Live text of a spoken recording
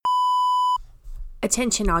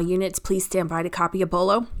Attention all units, please stand by to copy a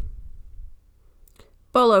BOLO.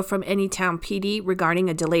 BOLO from Anytown PD regarding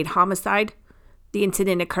a delayed homicide. The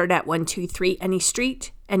incident occurred at 123 Any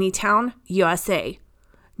Street, Anytown, USA.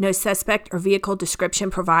 No suspect or vehicle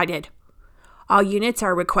description provided. All units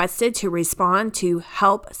are requested to respond to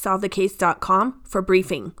helpsolvethecase.com for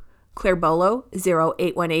briefing. Clear BOLO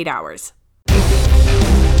 0818 hours.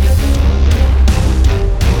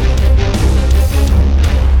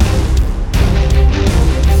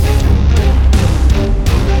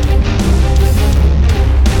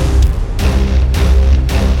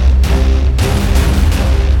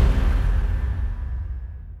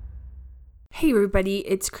 Hey everybody,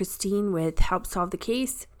 it's Christine with Help Solve the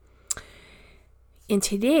Case. And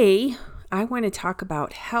today I want to talk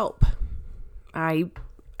about help. I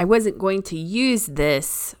wasn't going to use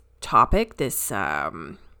this topic, this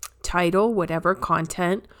title, whatever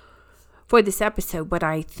content for this episode, but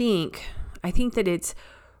I think that it's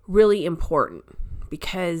really important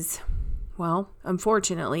because, well,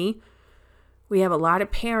 unfortunately, we have a lot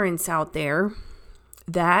of parents out there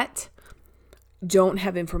that don't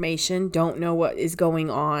have information, don't know what is going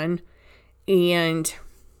on. And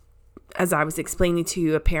as I was explaining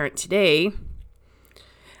to a parent today,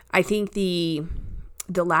 I think the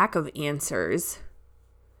lack of answers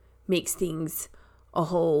makes things a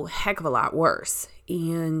whole heck of a lot worse.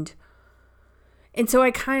 And so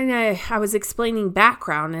I was explaining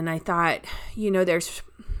background, and I thought, there's,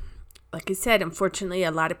 like I said, unfortunately, a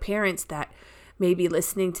lot of parents that may be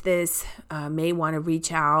listening to this may want to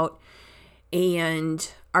reach out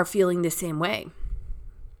and are feeling the same way.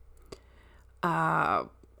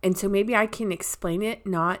 And so maybe I can explain it,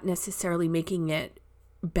 not necessarily making it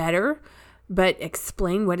better, but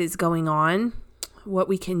explain what is going on, what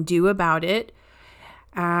we can do about it,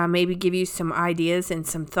 maybe give you some ideas and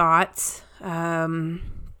some thoughts about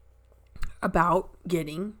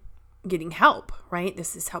getting help, right?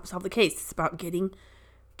 This is Help Solve the Case. It's about getting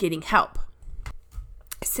help.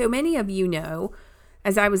 So many of you know,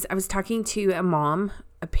 as I was talking to a mom,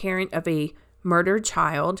 a parent of a murdered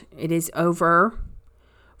child. It is over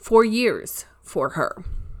 4 years for her.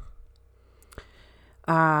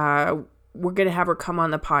 We're going to have her come on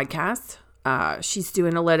the podcast.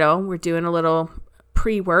 We're doing a little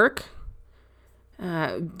pre-work,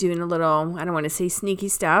 doing a little, I don't want to say sneaky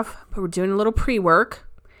stuff, but we're doing a little pre-work,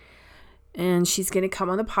 and she's going to come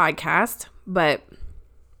on the podcast. But,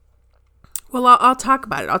 well, I'll talk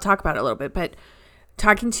about it. I'll talk about it a little bit, but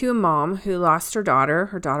talking to a mom who lost her daughter.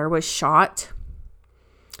 Her daughter was shot,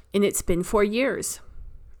 and it's been 4 years,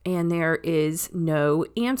 and there is no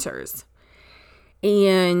answers.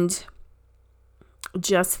 And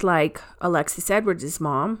just like Alexis Edwards'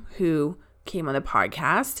 mom, who came on the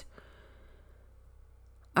podcast,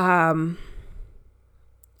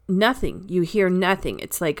 nothing. You hear nothing.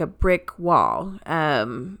 It's like a brick wall.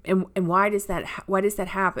 And why does that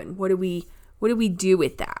happen? What do we do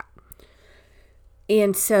with that?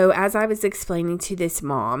 And so as I was explaining to this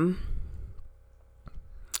mom,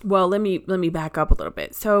 well, let me back up a little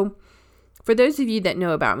bit. So for those of you that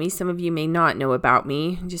know about me, some of you may not know about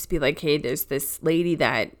me, just be like, hey, there's this lady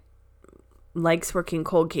that likes working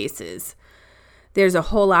cold cases. There's a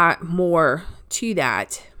whole lot more to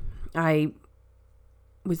that. I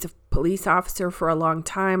was a police officer for a long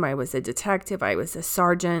time. I was a detective. I was a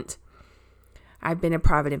sergeant. I've been a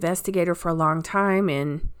private investigator for a long time,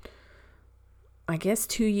 and I guess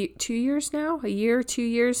 2 years now, a year, 2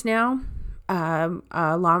 years now,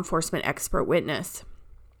 a law enforcement expert witness.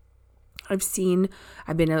 I've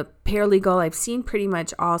been a paralegal. I've seen pretty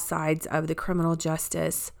much all sides of the criminal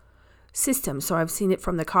justice system. So I've seen it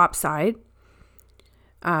from the cop side.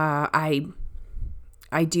 I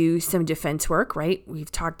do some defense work, right?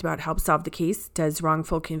 We've talked about Help Solve the Case, does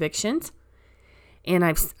wrongful convictions. And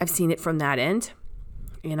I've seen it from that end.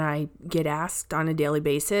 And I get asked on a daily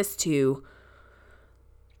basis to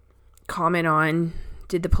comment on,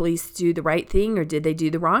 did the police do the right thing or did they do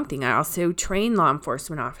the wrong thing? I also train law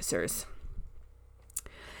enforcement officers.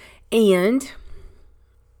 And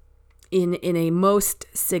in a most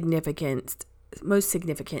significant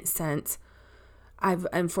sense, I've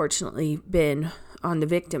unfortunately been on the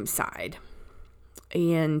victim side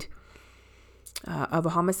and of a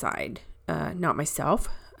homicide. Not myself,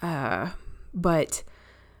 but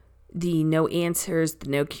the no answers, the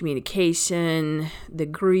no communication, the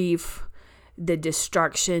grief, the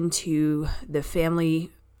destruction to the family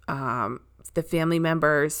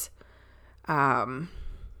members.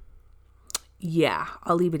 Yeah,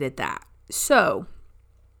 I'll leave it at that. So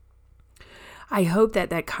I hope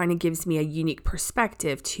that kind of gives me a unique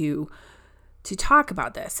perspective to to talk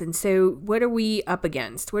about this. And so what are we up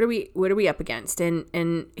against? What are we up against?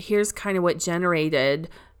 And here's kind of what generated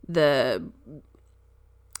the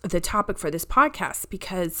topic for this podcast,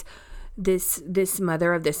 because this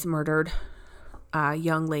mother of this murdered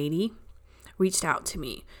young lady reached out to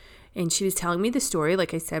me, and she was telling me the story.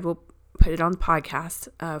 Like I said, we'll put it on the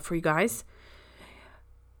podcast for you guys.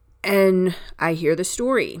 And I hear the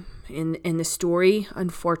story, and the story,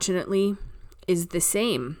 unfortunately, is the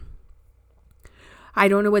same. I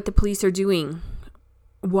don't know what the police are doing.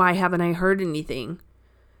 Why haven't I heard anything?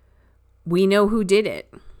 We know who did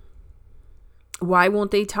it. Why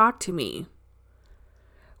won't they talk to me?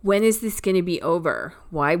 When is this going to be over?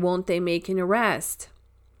 Why won't they make an arrest?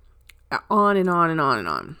 On and on and on and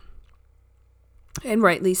on. And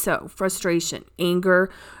rightly so. Frustration, anger,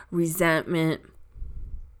 resentment,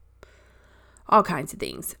 all kinds of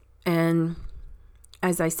things. And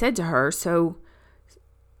as I said to her, so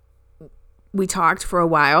we talked for a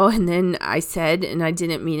while, and then I said, and I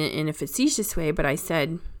didn't mean it in a facetious way, but I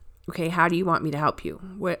said, okay, how do you want me to help you?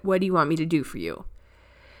 What do you want me to do for you?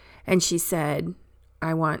 And she said,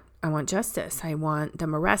 I want justice. I want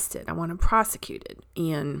them arrested. I want them prosecuted.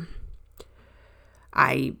 And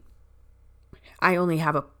I only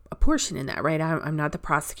have a portion in that, right? I'm not the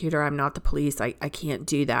prosecutor. I'm not the police. I can't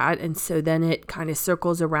do that. And so then it kind of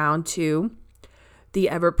circles around to the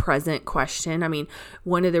ever-present question. I mean,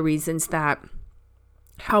 one of the reasons that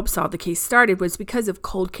Help Solve the Case started was because of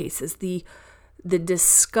cold cases, the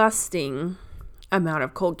disgusting amount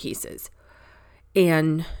of cold cases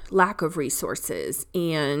and lack of resources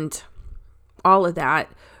and all of that.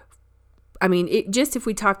 I mean, if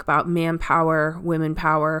we talk about manpower, women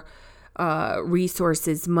power,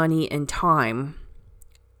 resources, money, and time,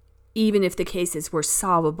 even if the cases were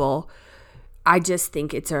solvable, I just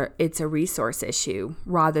think it's a resource issue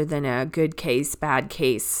rather than a good case, bad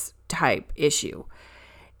case type issue.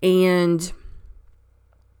 And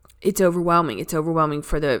it's overwhelming. It's overwhelming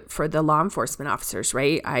for the law enforcement officers,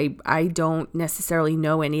 right? I don't necessarily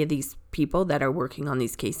know any of these people that are working on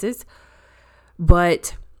these cases,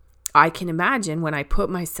 but I can imagine when I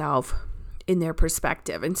put myself in their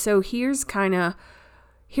perspective. And so here's kind of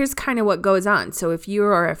what goes on. So if you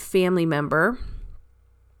are a family member,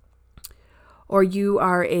 or you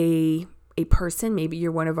are a person, maybe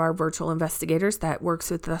you're one of our virtual investigators that works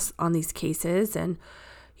with us on these cases, and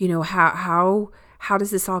you know, how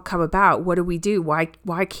does this all come about? What do we do? Why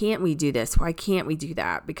can't we do this? Why can't we do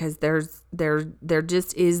that? Because there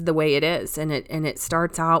just is the way it is. And it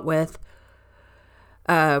starts out with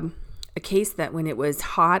a case that when it was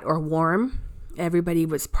hot or warm, everybody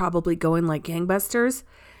was probably going like gangbusters.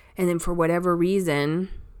 And then for whatever reason,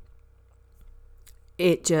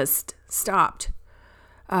 it just stopped.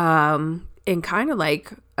 And kind of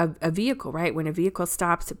like a vehicle, right? When a vehicle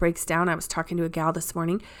stops, it breaks down. I was talking to a gal this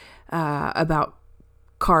morning about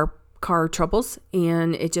car troubles,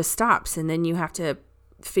 and it just stops. And then you have to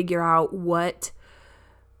figure out what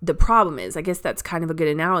the problem is. I guess that's kind of a good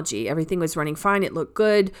analogy. Everything was running fine. It looked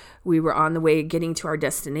good. We were on the way getting to our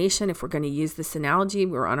destination. If we're going to use this analogy,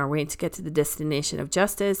 we were on our way to get to the destination of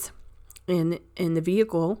justice, and the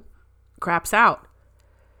vehicle craps out.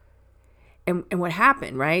 And what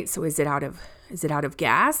happened, right? So is it out of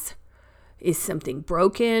gas? Is something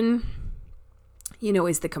broken? You know,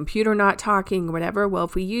 is the computer not talking, whatever? Well,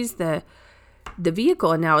 if we use the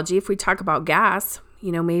vehicle analogy, if we talk about gas,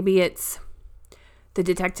 you know, maybe it's the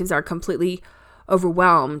detectives are completely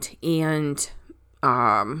overwhelmed, and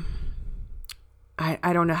I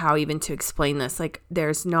don't know how even to explain this. Like,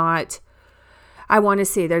 I want to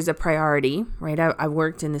say there's a priority, right? I've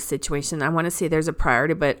worked in this situation. I want to say there's a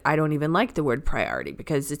priority, but I don't even like the word priority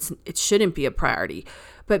because it shouldn't be a priority.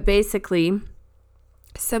 But basically,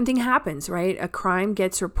 something happens, right? A crime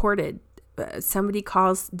gets reported. Somebody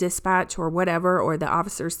calls dispatch or whatever, or the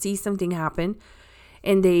officers see something happen,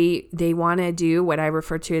 and they want to do what I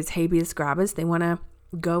refer to as habeas corpus. They want to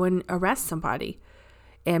go and arrest somebody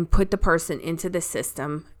and put the person into the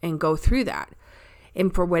system and go through that.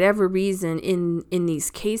 And for whatever reason, in these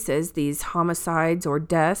cases, these homicides or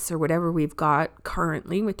deaths or whatever we've got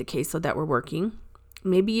currently with the caseload that we're working,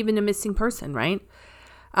 maybe even a missing person, right?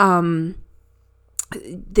 The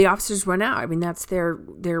officers run out. I mean, that's their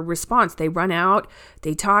response. They run out,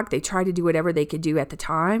 they talk, they try to do whatever they could do at the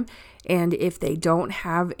time. And if they don't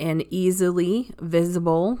have an easily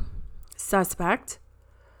visible suspect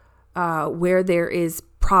where there is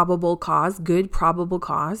probable cause, good probable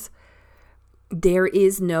cause, there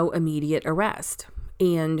is no immediate arrest.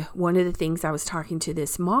 And one of the things I was talking to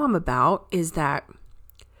this mom about is that,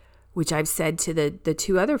 which I've said to the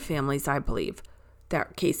two other families, I believe,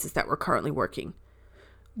 that cases that we're currently working.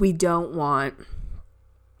 we don't want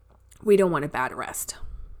a bad arrest.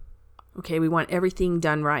 Okay, we want everything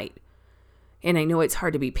done right. And I know it's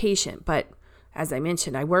hard to be patient, but as I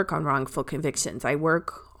mentioned, I work on wrongful convictions. I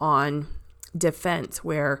work on defense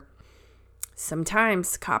where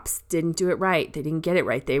sometimes cops didn't do it right. They didn't get it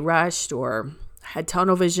right. They rushed or had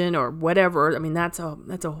tunnel vision or whatever. I mean, that's a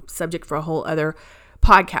subject for a whole other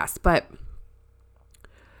podcast. But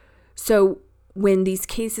so when these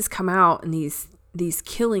cases come out and these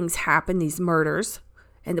killings happen, these murders,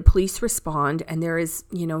 and the police respond, and there is,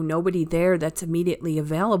 nobody there that's immediately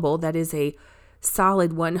available, that is a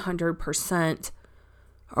solid 100%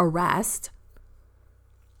 arrest,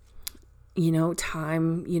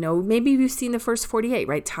 time, maybe you've seen the first 48,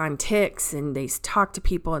 right? Time ticks and they talk to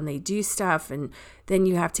people and they do stuff. And then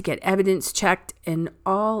you have to get evidence checked and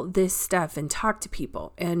all this stuff and talk to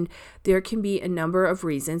people. And there can be a number of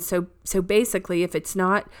reasons. So basically, if it's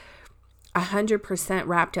not 100%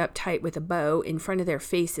 wrapped up tight with a bow in front of their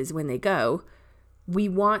faces when they go, we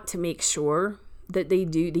want to make sure that they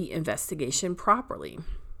do the investigation properly.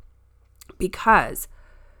 Because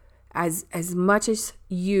as much as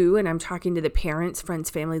you, and I'm talking to the parents, friends,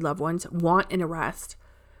 family, loved ones, want an arrest,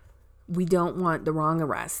 we don't want the wrong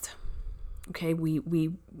arrest. Okay,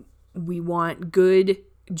 we want good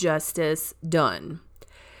justice done.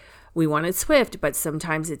 We want it swift, but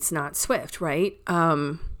sometimes it's not swift, right?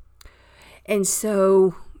 And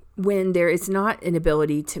so when there is not an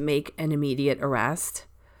ability to make an immediate arrest,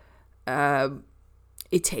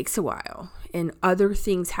 it takes a while. And other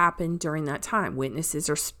things happen during that time. Witnesses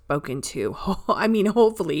are spoken to. I mean,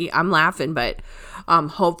 hopefully, I'm laughing, but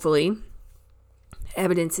hopefully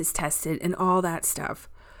evidence is tested and all that stuff.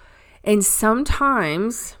 And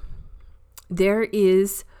sometimes there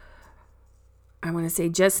is, I want to say,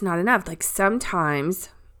 just not enough. Like sometimes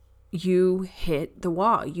you hit the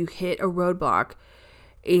wall, you hit a roadblock,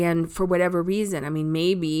 and for whatever reason, I mean,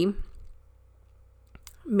 maybe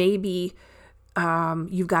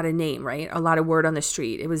you've got a name, right? A lot of word on the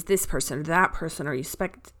street. It was this person or that person, or you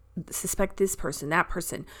suspect this person, that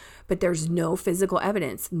person, but there's no physical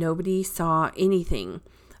evidence. Nobody saw anything.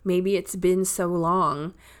 Maybe it's been so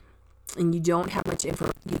long and you don't have much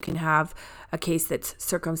info. You can have a case that's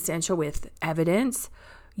circumstantial with evidence.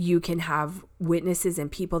 You can have witnesses and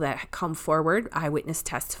people that come forward, eyewitness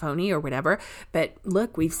testimony or whatever. But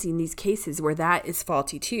look, we've seen these cases where that is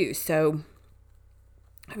faulty too. So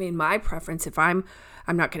I mean, my preference, if I'm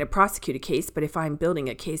not going to prosecute a case, but if I'm building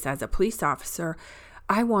a case as a police officer,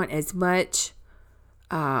 I want as much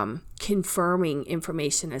confirming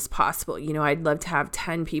information as possible. I'd love to have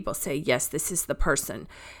 10 people say, yes, this is the person.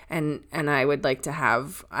 And I would like to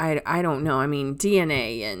have, I don't know, I mean,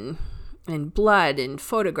 DNA and blood and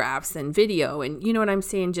photographs and video. And you know what I'm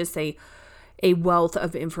saying? Just a wealth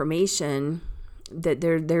of information that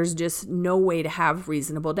there's just no way to have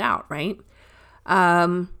reasonable doubt, right?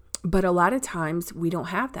 But a lot of times we don't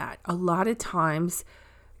have that. A lot of times,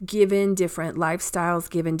 given different lifestyles,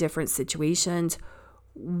 given different situations,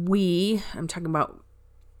 I'm talking about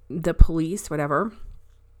the police, whatever,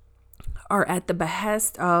 are at the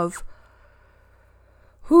behest of,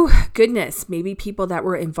 maybe people that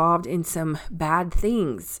were involved in some bad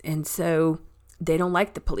things. And so they don't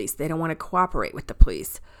like the police. They don't want to cooperate with the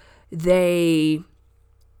police. They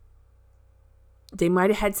might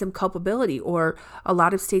have had some culpability, or a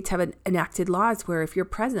lot of states have enacted laws where if you're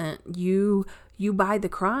present, you buy the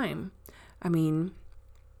crime. I mean,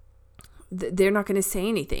 they're not going to say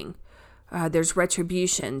anything. There's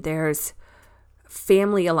retribution. There's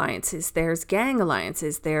family alliances. There's gang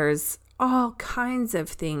alliances. There's all kinds of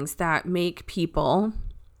things that make people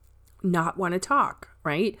not want to talk,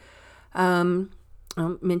 right? I'll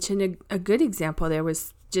mention a good example. There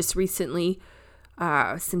was just recently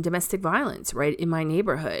some domestic violence right in my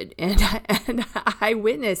neighborhood, and I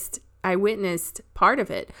witnessed part of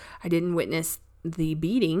it. I didn't witness the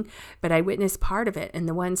beating, but I witnessed part of it. And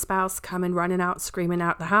the one spouse coming running out, screaming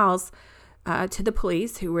out the house to the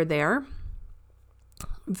police who were there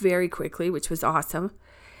very quickly, which was awesome.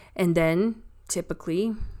 And then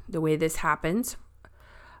typically the way this happens,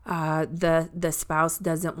 the spouse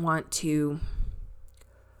doesn't want to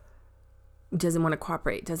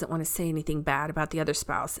cooperate, doesn't want to say anything bad about the other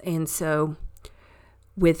spouse. And so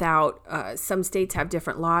without, some states have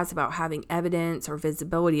different laws about having evidence or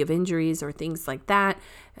visibility of injuries or things like that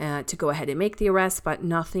to go ahead and make the arrest, but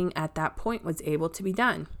nothing at that point was able to be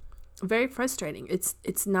done. Very frustrating.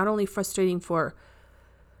 It's not only frustrating for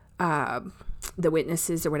the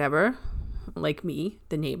witnesses or whatever, like me,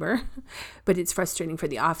 the neighbor, but it's frustrating for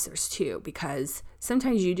the officers too, because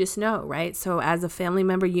sometimes you just know, right? So as a family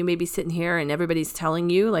member, you may be sitting here and everybody's telling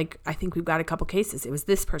you, like, I think we've got a couple cases. It was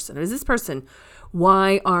this person. It was this person.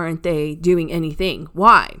 Why aren't they doing anything?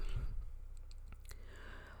 Why?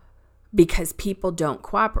 Because people don't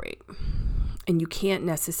cooperate, and you can't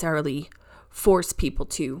necessarily force people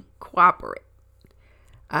to cooperate.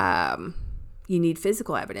 You need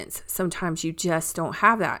physical evidence. Sometimes you just don't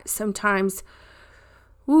have that. Sometimes,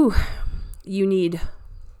 you need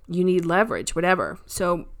leverage, whatever.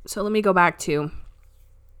 So let me go back to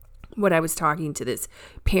what I was talking to this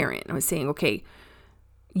parent. I was saying, okay,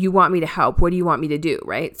 you want me to help. What do you want me to do?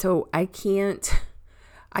 Right? So I can't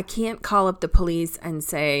call up the police and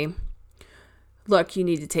say, look, you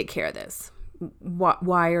need to take care of this.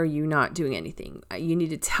 Why are you not doing anything? You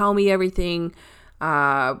need to tell me everything.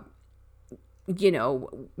 What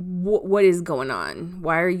is going on?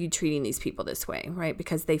 Why are you treating these people this way, right?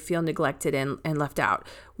 Because they feel neglected and left out.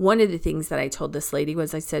 One of the things that I told this lady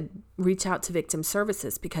was, I said, reach out to victim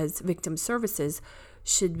services, because victim services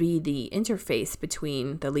should be the interface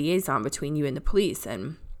between the liaison between you and the police.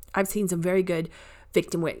 And I've seen some very good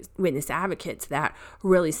victim witness advocates that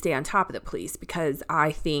really stay on top of the police, because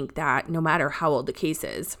I think that no matter how old the case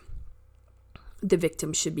is, the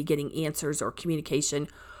victim should be getting answers or communication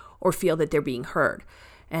or feel that they're being heard.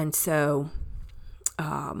 And so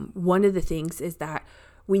one of the things is that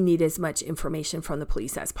we need as much information from the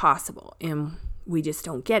police as possible, and we just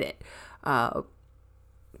don't get it.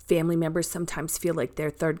 Family members sometimes feel like they're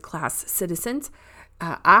third-class citizens.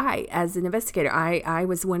 I, as an investigator, I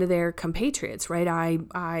was one of their compatriots, right?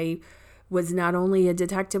 I was not only a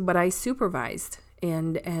detective, but I supervised.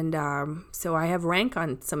 And so I have rank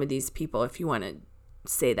on some of these people, if you want to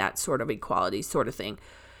say that sort of equality sort of thing.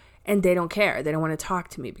 And they don't care. They don't want to talk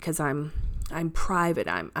to me because I'm private.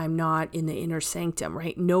 I'm not in the inner sanctum,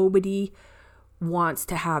 right? Nobody wants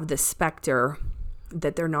to have the specter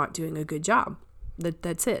that they're not doing a good job.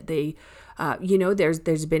 That's it. They,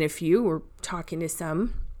 there's been a few. We're talking to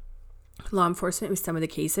some law enforcement with some of the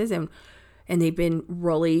cases, and they've been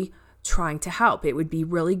really trying to help. It would be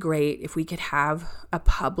really great if we could have a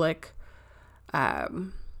public, I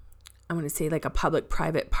want to say like a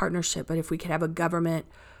public-private partnership, but if we could have a government,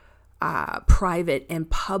 private and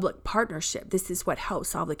public partnership. This is what Help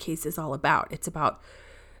Solve the Case is all about. It's about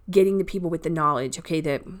getting the people with the knowledge. Okay,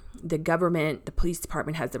 the government, the police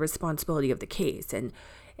department has the responsibility of the case, and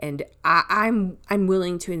I'm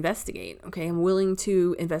willing to investigate. Okay, I'm willing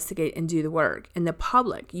to investigate and do the work. And the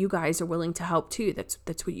public, you guys are willing to help too.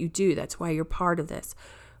 That's what you do. That's why you're part of this.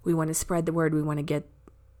 We want to spread the word. We want to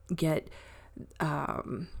get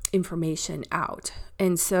information out.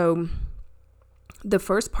 And so the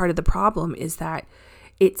first part of the problem is that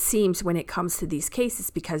it seems when it comes to these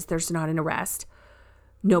cases, because there's not an arrest,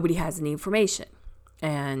 nobody has any information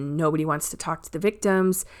and nobody wants to talk to the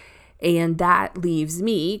victims. And that leaves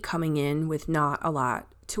me coming in with not a lot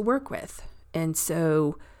to work with. And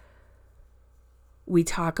so we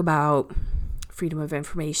talk about freedom of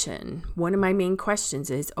information. One of my main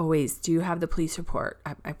questions is always, do you have the police report?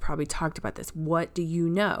 I probably talked about this. What do you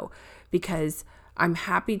know? Because I'm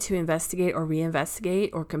happy to investigate or reinvestigate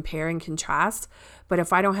or compare and contrast. But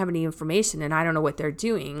if I don't have any information and I don't know what they're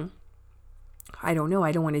doing, I don't know.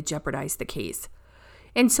 I don't want to jeopardize the case.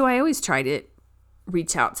 And so I always try to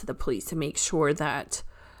reach out to the police and make sure that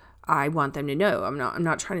I want them to know. I'm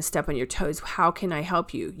not trying to step on your toes. How can I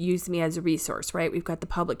help you? Use me as a resource, right? We've got the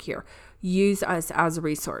public here. Use us as a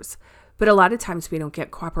resource. But a lot of times we don't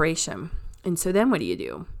get cooperation. And so then what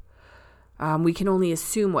do? We can only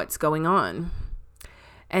assume what's going on.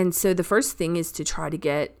 And so the first thing is to try to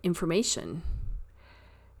get information.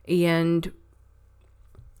 And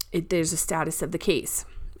there's a status of the case.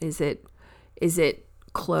 Is it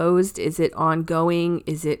closed? Is it ongoing?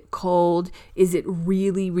 Is it cold? Is it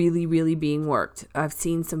really, really, really being worked? I've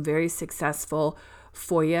seen some very successful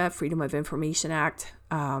FOIA, Freedom of Information Act,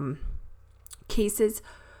 cases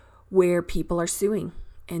where people are suing,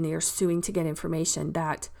 and they are suing to get information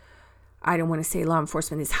that I don't want to say law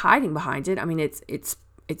enforcement is hiding behind it. I mean, it's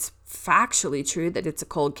factually true that it's a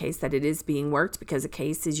cold case, that it is being worked, because a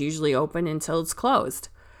case is usually open until it's closed.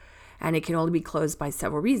 And it can only be closed by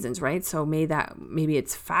several reasons, right? So maybe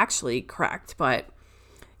it's factually correct, but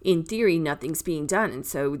in theory, nothing's being done. And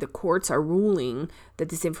so the courts are ruling that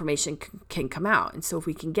this information can come out. And so if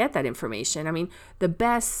we can get that information, I mean, the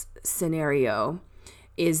best scenario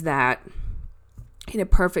is that in a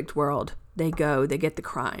perfect world, they get the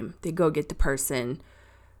crime, they go get the person,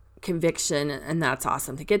 conviction, and that's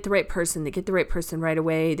awesome. They get the right person right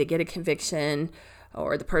away, they get a conviction,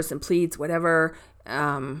 or the person pleads, whatever,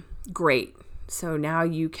 great. So now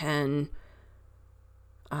you can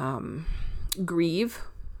grieve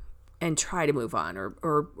and try to move on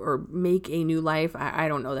or make a new life. I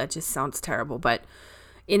don't know. That just sounds terrible. But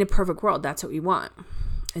in a perfect world, that's what we want.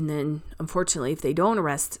 And then, unfortunately, if they don't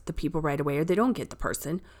arrest the people right away or they don't get the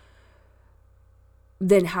person,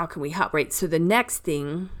 then how can we help, right? So the next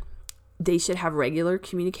thing, they should have regular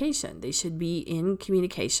communication. They should be in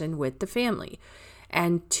communication with the family.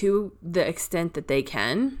 And to the extent that they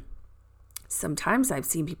can, sometimes I've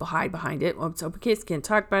seen people hide behind it. Well, it's open case, can't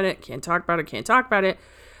talk about it.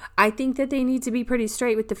 I think that they need to be pretty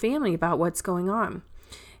straight with the family about what's going on.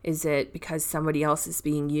 Is it because somebody else is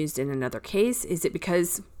being used in another case? Is it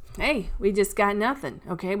because, hey, we just got nothing,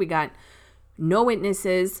 okay? We got no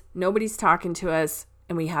witnesses, nobody's talking to us,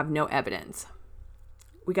 and we have no evidence.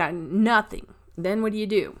 We got nothing. Then what do you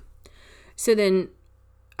do? So then,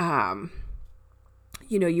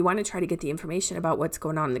 you want to try to get the information about what's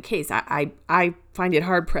going on in the case. I find it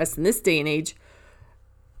hard pressed in this day and age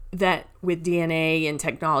that with DNA and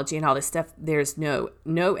technology and all this stuff, there's no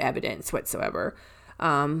evidence whatsoever.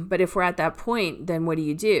 But if we're at that point, then what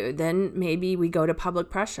do? Then maybe we go to public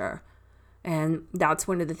pressure. And that's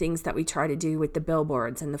one of the things that we try to do with the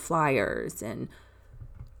billboards and the flyers and,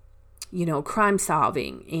 crime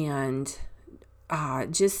solving and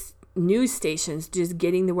just news stations, just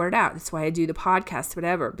getting the word out. That's why I do the podcast,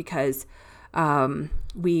 whatever, because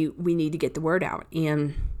we need to get the word out.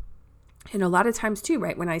 And a lot of times too,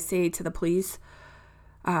 right, when I say to the police,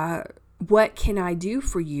 what can I do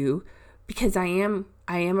for you? Because I am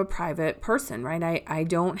a private person, right? I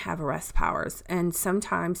don't have arrest powers. And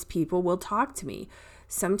sometimes people will talk to me.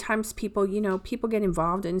 Sometimes people get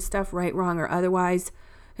involved in stuff, right, wrong, or otherwise.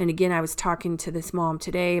 And again, I was talking to this mom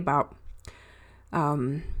today about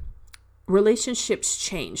relationships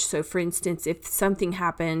change. So for instance, if something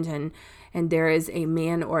happened and there is a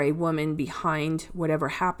man or a woman behind whatever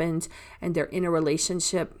happened and they're in a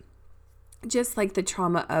relationship, just like the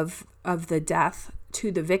trauma of the death to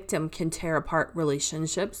the victim can tear apart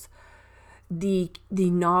relationships, the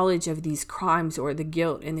knowledge of these crimes or the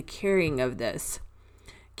guilt and the carrying of this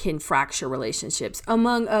can fracture relationships,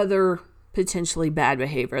 among other potentially bad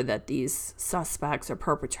behavior that these suspects or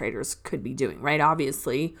perpetrators could be doing, right?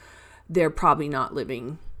 Obviously, they're probably not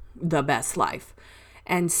living the best life.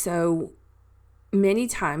 And so many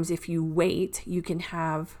times if you wait, you can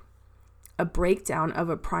have a breakdown of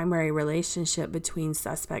a primary relationship between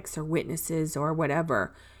suspects or witnesses or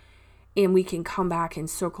whatever. And we can come back and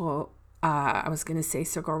circle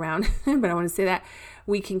around, but I want to say that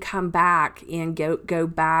we can come back and go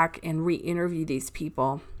back and re-interview these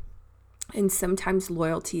people. And sometimes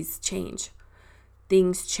loyalties change.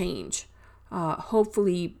 Things change.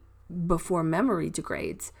 Hopefully before memory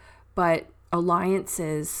degrades, but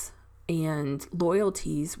alliances and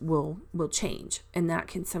loyalties will change, and that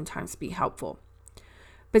can sometimes be helpful.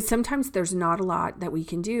 But sometimes there's not a lot that we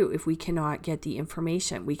can do if we cannot get the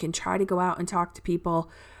information. We can try to go out and talk to people.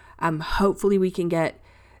 Hopefully we can get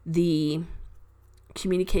the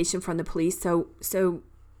communication from the police. So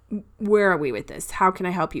where are we with this? How can I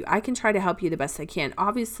help you? I can try to help you the best I can.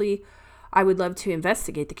 Obviously, I would love to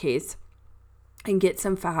investigate the case and get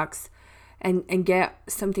some facts and get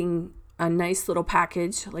something, a nice little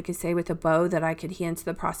package, like I say, with a bow that I could hand to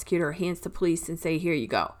the prosecutor or hand to the police and say, here you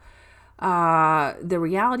go. The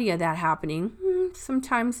reality of that happening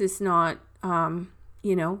sometimes is not,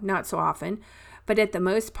 not so often. But at the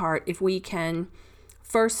most part, if we can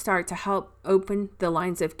first start to help open the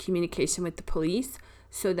lines of communication with the police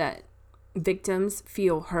so that victims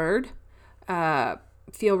feel heard,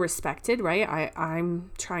 feel respected, right?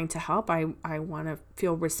 I'm trying to help. I want to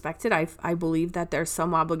feel respected. I believe that there's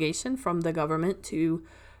some obligation from the government to,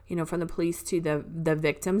 from the police to the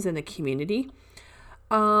victims and the community.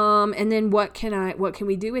 And then what can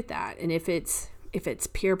we do with that? And if it's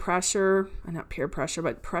peer pressure, not peer pressure,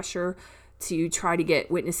 but pressure to try to get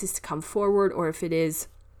witnesses to come forward, or if it is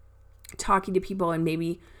talking to people and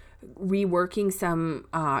maybe reworking some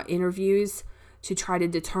interviews to try to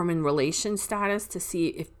determine relation status to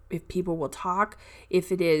see if people will talk,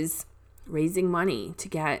 if it is raising money to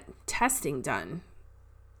get testing done,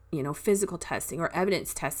 physical testing or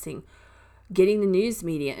evidence testing, getting the news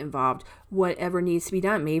media involved, whatever needs to be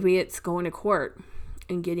done. Maybe it's going to court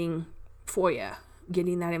and getting FOIA,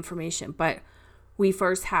 getting that information. But we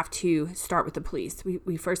first have to start with the police.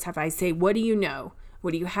 We first have to say, what do you know?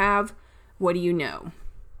 What do you have? What do you know?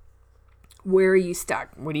 Where are you stuck?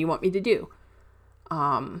 What do you want me to do?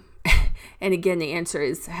 And again, the answer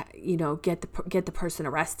is, get the person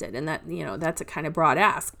arrested. And that, that's a kind of broad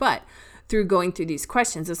ask, but through going through these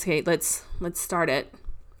questions, okay, let's start at,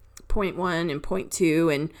 point one and point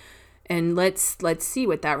two, and let's see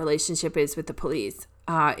what that relationship is with the police.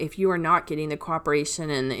 If you are not getting the cooperation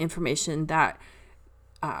and the information that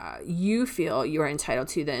you feel you are entitled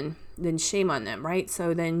to, then shame on them, right?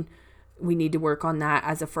 So then we need to work on that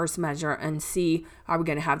as a first measure and see, are we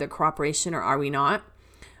going to have the cooperation or are we not?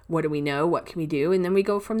 What do we know? What can we do? And then we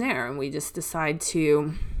go from there and we just decide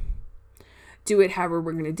to do it however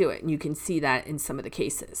we're going to do it. And you can see that in some of the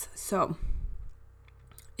cases. So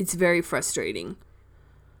it's very frustrating.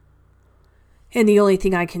 And the only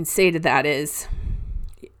thing I can say to that is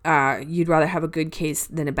you'd rather have a good case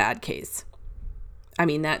than a bad case. I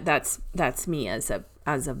mean, that's me as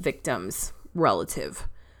a victim's relative.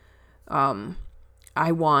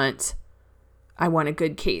 I want a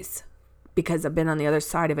good case because I've been on the other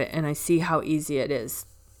side of it and I see how easy it is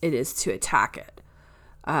to attack it.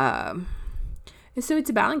 And so it's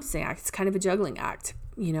a balancing act. It's kind of a juggling act.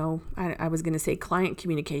 You know, I was going to say client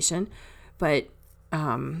communication, but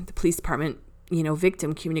the police department,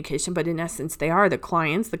 victim communication, but in essence, they are the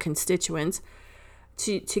clients, the constituents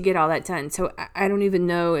to get all that done. So I don't even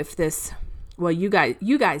know if this, well, you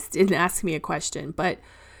guys didn't ask me a question, but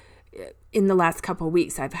in the last couple of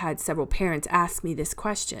weeks, I've had several parents ask me this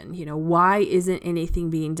question, why isn't anything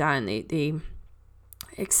being done? They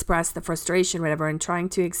express the frustration, whatever, and trying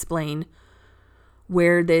to explain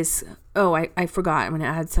where this, I forgot, I'm going to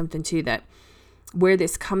add something to that, where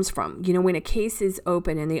this comes from. When a case is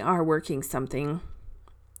open and they are working something,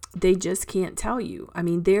 they just can't tell you. I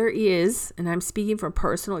mean, there is, and I'm speaking from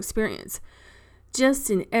personal experience, just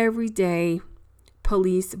an everyday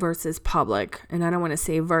police versus public, and I don't want to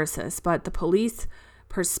say versus, but the police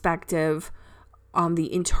perspective on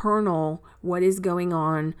the internal, what is going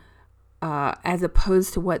on, as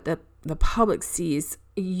opposed to what the public sees,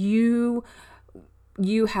 you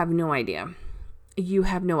have no idea. You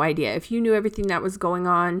have no idea. If you knew everything that was going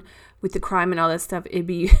on with the crime and all that stuff, it'd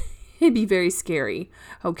be very scary.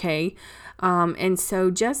 Okay. And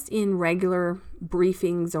so just in regular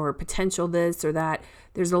briefings or potential this or that,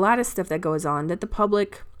 there's a lot of stuff that goes on that the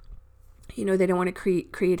public, they don't want to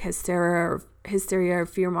create hysteria or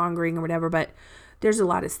fear mongering or whatever, but there's a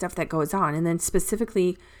lot of stuff that goes on. And then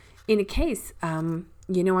specifically in a case, I'm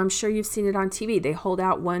sure you've seen it on TV. They hold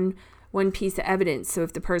out one piece of evidence. So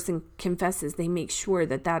if the person confesses, they make sure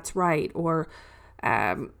that that's right. Or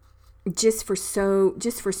just for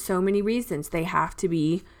so many reasons, they have to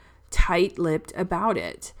be tight-lipped about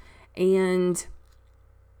it. And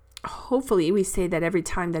hopefully we say that every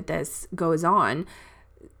time that this goes on,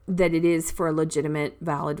 that it is for a legitimate,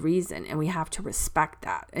 valid reason. And we have to respect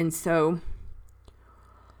that. And so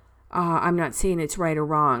I'm not saying it's right or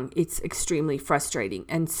wrong. It's extremely frustrating.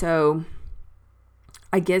 And so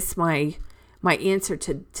I guess my answer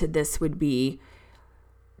to this would be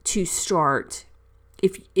to start,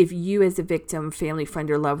 if you as a victim, family, friend,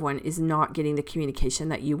 or loved one is not getting the communication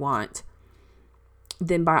that you want,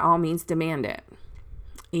 then by all means demand it.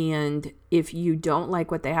 And if you don't like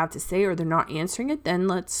what they have to say or they're not answering it, then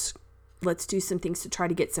let's do some things to try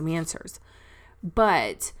to get some answers.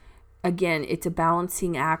 But again, it's a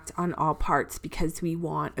balancing act on all parts because we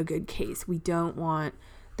want a good case. We don't want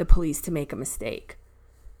the police to make a mistake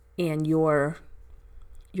and your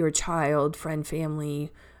child, friend,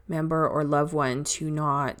 family member, or loved one to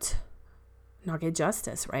not get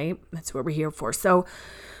justice, right? That's what we're here for. So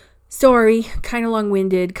sorry, kind of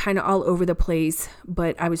long-winded, kind of all over the place,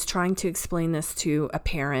 but I was trying to explain this to a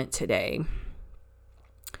parent today.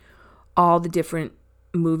 All the different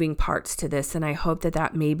moving parts to this, and I hope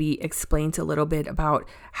that maybe explains a little bit about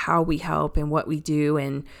how we help and what we do.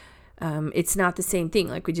 And it's not the same thing.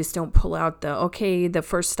 Like, we just don't pull out the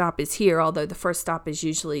first stop is here, although the first stop is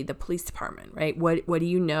usually the police department, right? What do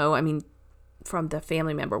you know? I mean, from the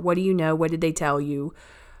family member, what do you know? What did they tell you?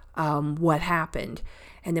 What happened?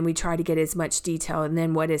 And then we try to get as much detail, and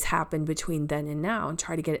then what has happened between then and now, and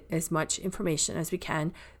try to get as much information as we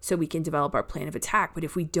can so we can develop our plan of attack. But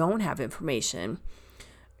if we don't have information,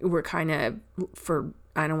 we're kind of,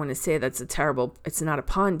 I don't want to say it's not a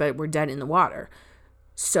pun, but we're dead in the water.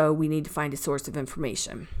 So we need to find a source of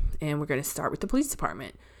information, and we're going to start with the police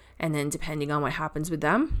department. And then depending on what happens with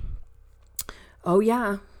them, we're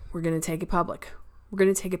going to take it public. We're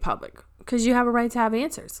going to take it public because you have a right to have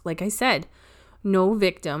answers. Like I said, no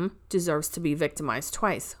victim deserves to be victimized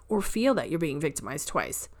twice or feel that you're being victimized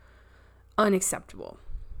twice. Unacceptable.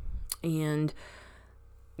 And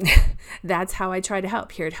that's how I try to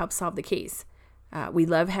help here at Help Solve the Case. We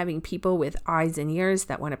love having people with eyes and ears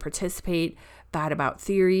that want to participate, bat about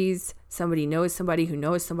theories. Somebody knows somebody who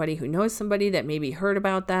knows somebody who knows somebody that maybe heard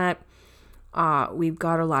about that. We've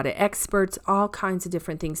got a lot of experts, all kinds of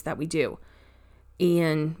different things that we do.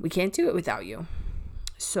 and we can't do it without you.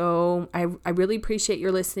 So I really appreciate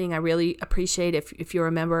your listening. I really appreciate if you're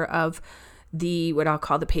a member of what I'll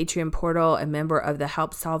call the Patreon portal, a member of the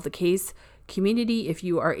Help Solve the Case community. If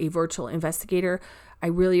you are a virtual investigator, I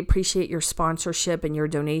really appreciate your sponsorship and your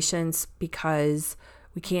donations, because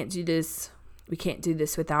we can't do this. We can't do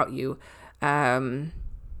this without you.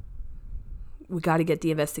 We got to get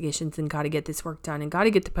the investigations and got to get this work done and got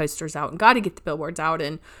to get the posters out and got to get the billboards out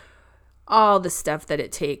and all the stuff that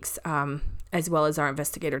it takes, as well as our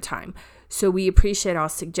investigator time. So we appreciate all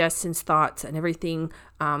suggestions, thoughts, and everything.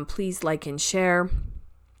 Please like and share.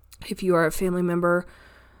 If you are a family member,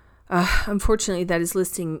 unfortunately, that is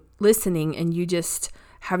listening and you just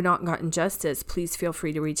have not gotten justice, please feel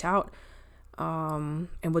free to reach out, and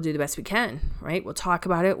we'll do the best we can, right? We'll talk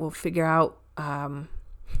about it. We'll figure out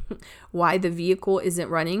why the vehicle isn't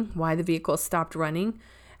running, why the vehicle stopped running,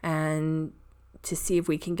 and to see if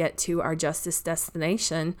we can get to our justice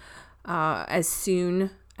destination as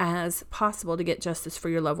soon as possible to get justice for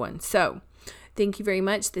your loved one. So thank you very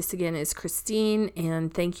much. This again is Christine,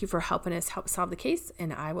 and thank you for helping us help solve the case.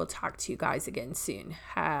 And I will talk to you guys again soon.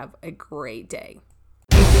 Have a great day.